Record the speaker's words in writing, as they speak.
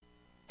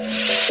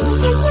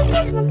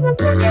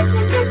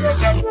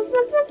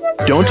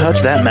Don't touch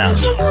that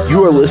mouse.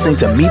 You are listening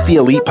to Meet the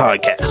Elite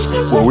Podcast,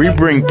 where we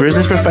bring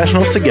business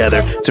professionals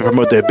together to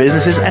promote their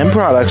businesses and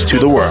products to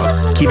the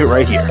world. Keep it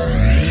right here.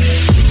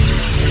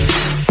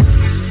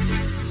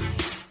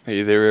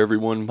 Hey there,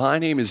 everyone. My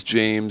name is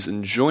James,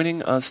 and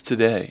joining us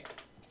today,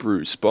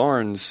 Bruce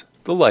Barnes,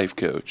 the life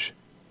coach.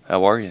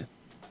 How are you?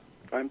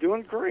 I'm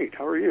doing great.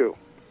 How are you?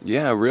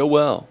 Yeah, real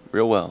well.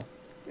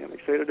 I'm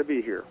excited to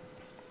be here.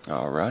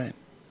 All right.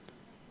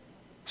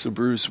 So,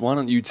 Bruce, why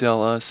don't you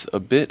tell us a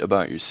bit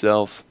about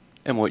yourself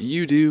and what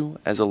you do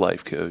as a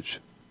life coach?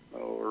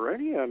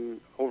 Alrighty,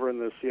 I'm over in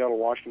the Seattle,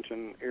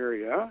 Washington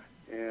area,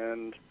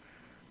 and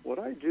what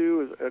I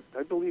do is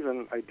I believe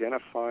in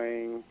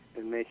identifying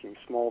and making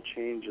small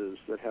changes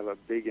that have a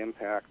big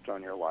impact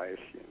on your life,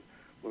 and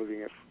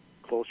moving it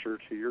closer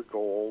to your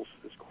goals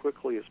as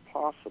quickly as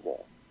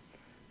possible.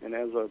 And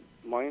as a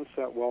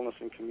mindset, wellness,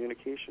 and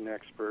communication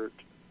expert,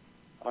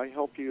 I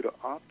help you to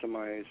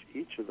optimize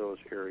each of those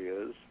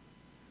areas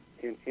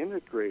and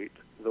integrate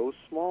those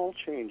small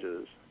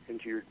changes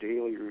into your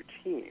daily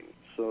routine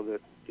so that,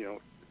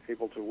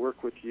 able to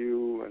work with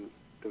you and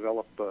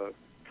develop a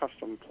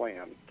custom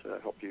plan to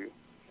help you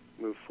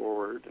move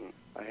forward. And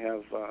I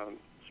have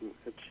some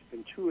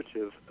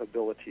intuitive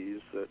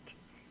abilities that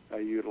I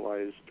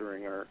utilize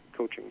during our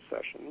coaching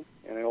session.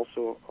 And I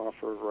also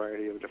offer a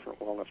variety of different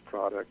wellness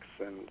products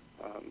and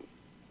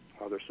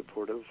other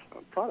supportive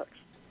products.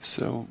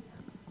 So,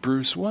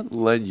 Bruce, what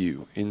led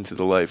you into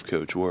the life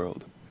coach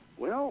world?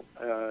 Well,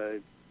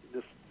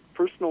 just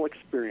personal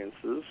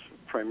experiences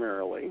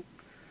primarily,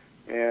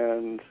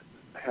 and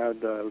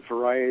had a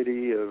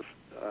variety of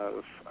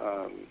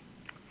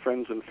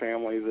friends and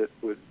family that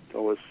would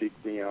always seek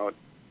me out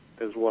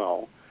as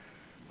well.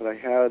 But I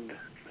had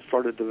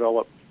started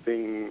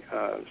developing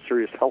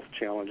serious health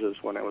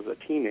challenges when I was a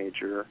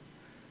teenager,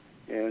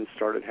 and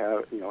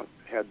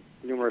had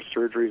numerous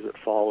surgeries that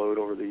followed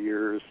over the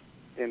years.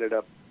 Ended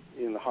up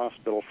in the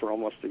hospital for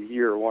almost a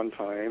year one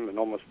time and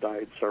almost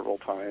died several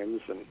times.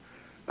 And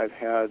I've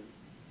had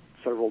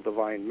several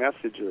divine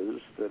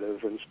messages that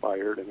have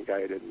inspired and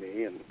guided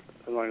me. And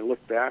when I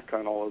look back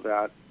on all of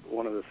that,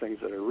 one of the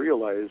things that I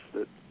realized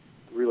that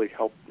really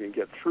helped me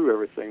get through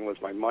everything was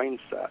my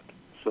mindset.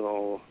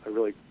 So I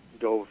really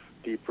dove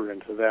deeper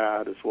into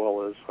that, as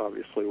well as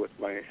obviously with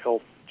my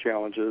health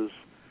challenges,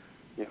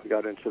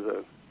 got into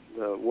the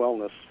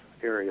wellness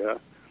area.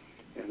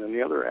 And then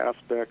the other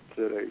aspect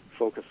that I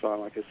focus on,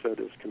 like I said,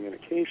 is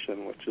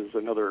communication, which is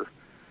another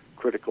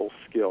critical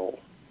skill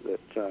that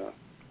I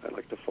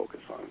like to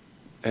focus on.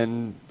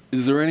 And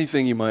is there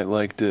anything you might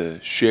like to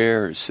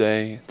share or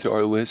say to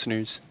our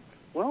listeners?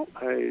 Well,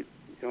 I've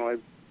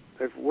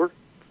worked.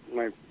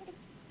 My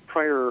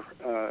prior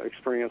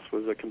experience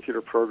was a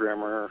computer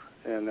programmer,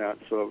 and that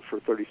for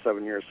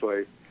 37 years. So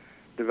I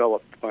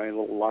developed my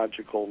little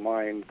logical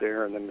mind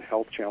there, and then the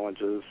health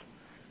challenges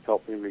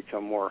helped me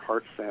become more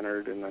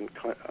heart-centered and then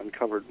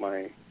uncovered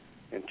my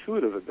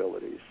intuitive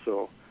abilities.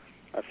 So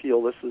I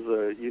feel this is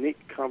a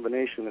unique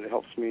combination that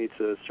helps me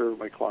to serve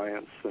my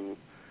clients and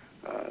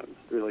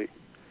really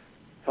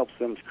helps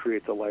them to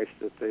create the life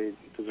that they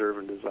deserve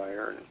and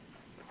desire, and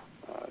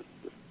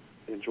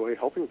enjoy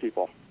helping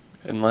people.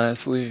 And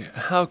lastly,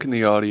 how can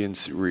the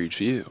audience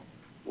reach you?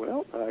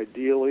 Well,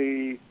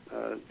 ideally,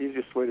 the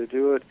easiest way to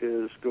do it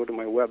is go to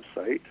my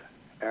website,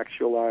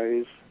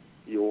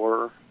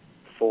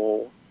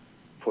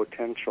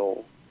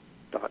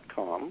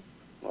 actualizeyourfullpotential.com.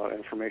 A lot of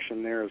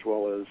information there, as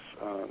well as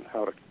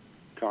how to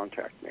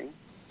contact me.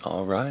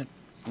 All right.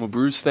 Well,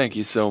 Bruce, thank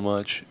you so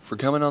much for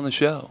coming on the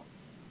show.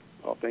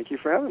 Well, thank you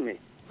for having me.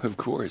 Of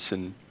course,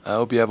 and I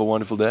hope you have a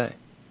wonderful day.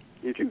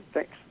 You too.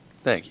 Thanks.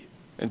 Thank you.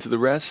 And to the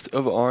rest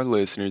of our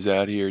listeners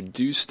out here,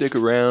 do stick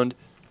around.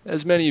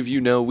 As many of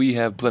you know, we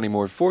have plenty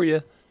more for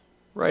you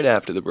right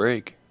after the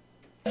break.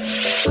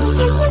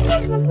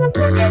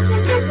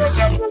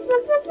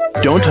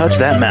 Don't touch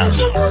that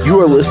mouse. You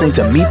are listening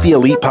to Meet the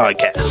Elite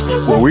Podcast,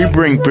 where we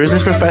bring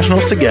business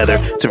professionals together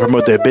to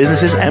promote their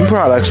businesses and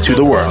products to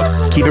the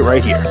world. Keep it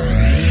right here.